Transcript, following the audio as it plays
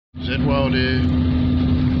Z Wild here.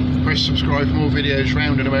 Press subscribe for more videos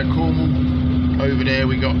round and about Cornwall. Over there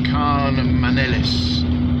we got Carn Menellis.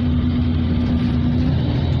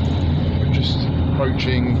 We're just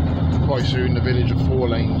approaching quite soon the village of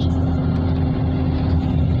Fourlanes.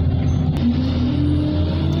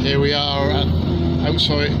 Here we are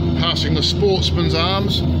outside, passing the Sportsman's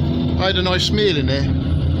Arms. I had a nice meal in there.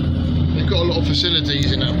 They've got a lot of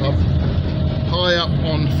facilities in that pub. High up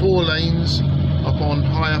on Fourlanes,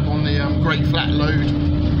 high up on the Great Flat Lode,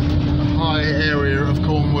 a high area of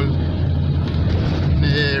Cornwall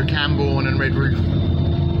near Camborne and Redruth.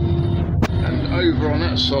 And over on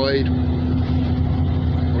that side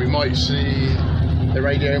we might see the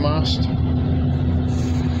radio mast.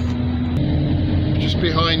 Just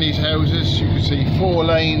behind these houses you can see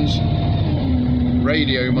Fourlanes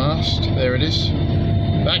radio mast. There it is.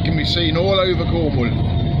 That can be seen all over Cornwall.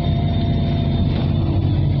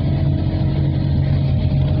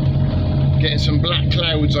 Getting some black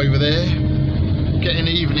clouds over there. Getting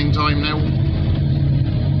evening time now.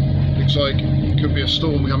 Looks like it could be a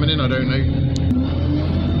storm coming in, I don't know.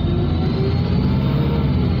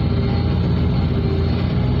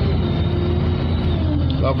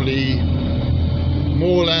 Lovely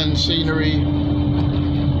moorland scenery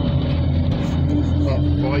up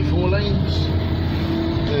by Fourlanes.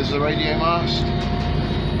 There's the radio mast.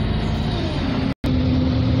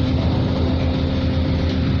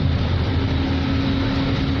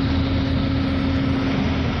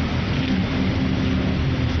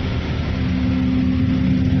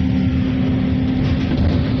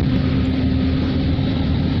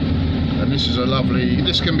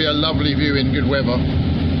 This can be a lovely view in good weather.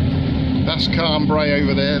 That's Carn Bray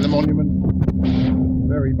over there, the monument.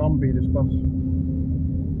 Very bumpy, this bus.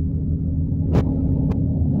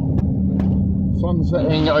 Sun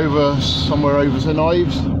setting over somewhere over St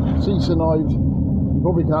Ives. See St Ives? You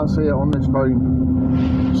probably can't see it on this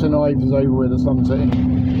phone. St Ives is over where the sun's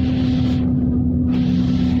setting.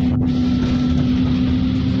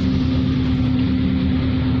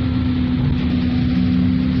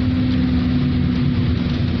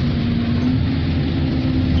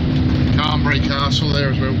 Castle there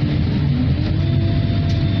as well.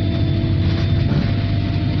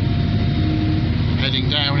 Heading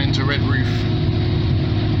down into Redruth.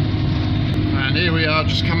 And here we are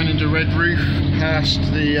just coming into Redruth past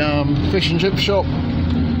the fish and chip shop.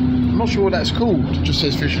 I'm not sure what that's called, it just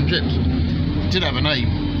says fish and chips. It did have a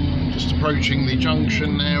name. Just approaching the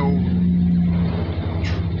junction now.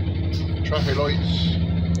 Traffic lights.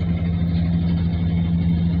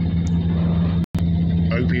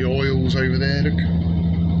 OB Oils over there, look.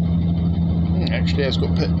 Actually, it's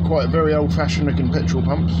got quite a very old-fashioned looking petrol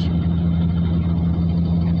pumps.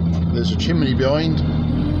 There's a chimney behind.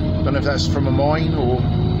 Don't know if that's from a mine or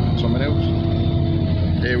something else.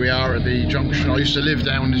 Here we are at the junction. I used to live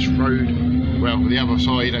down this road, well, the other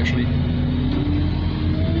side actually.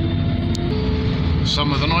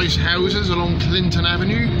 Some of the nice houses along Clinton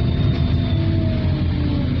Avenue.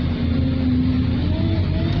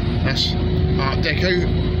 That's Art Deco.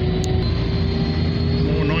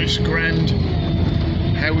 More nice grand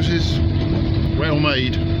houses, well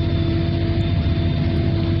made.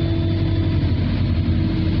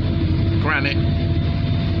 Granite.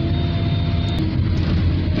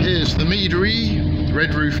 Here's the meadery,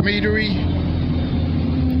 Redruth Meadery,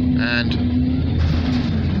 and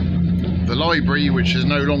the library, which is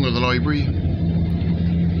no longer the library.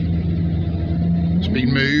 It's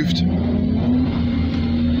been moved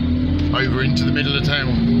over into the middle of town.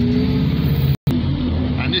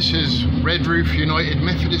 And this is Redruth United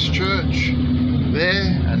Methodist Church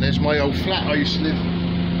there, and there's my old flat I used to live.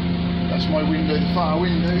 That's my window, the far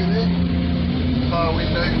window there. Far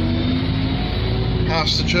window.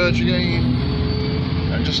 Past the church again.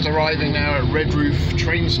 And just arriving now at Redruth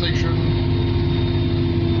train station.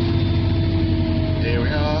 Here we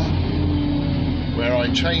are, where I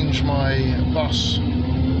changed my bus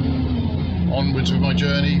onwards with my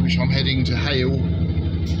journey, which I'm heading to Hale.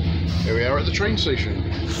 Here we are at the train station.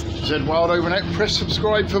 Z Wild over and out. Press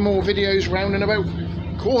subscribe for more videos round and about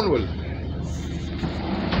Cornwall.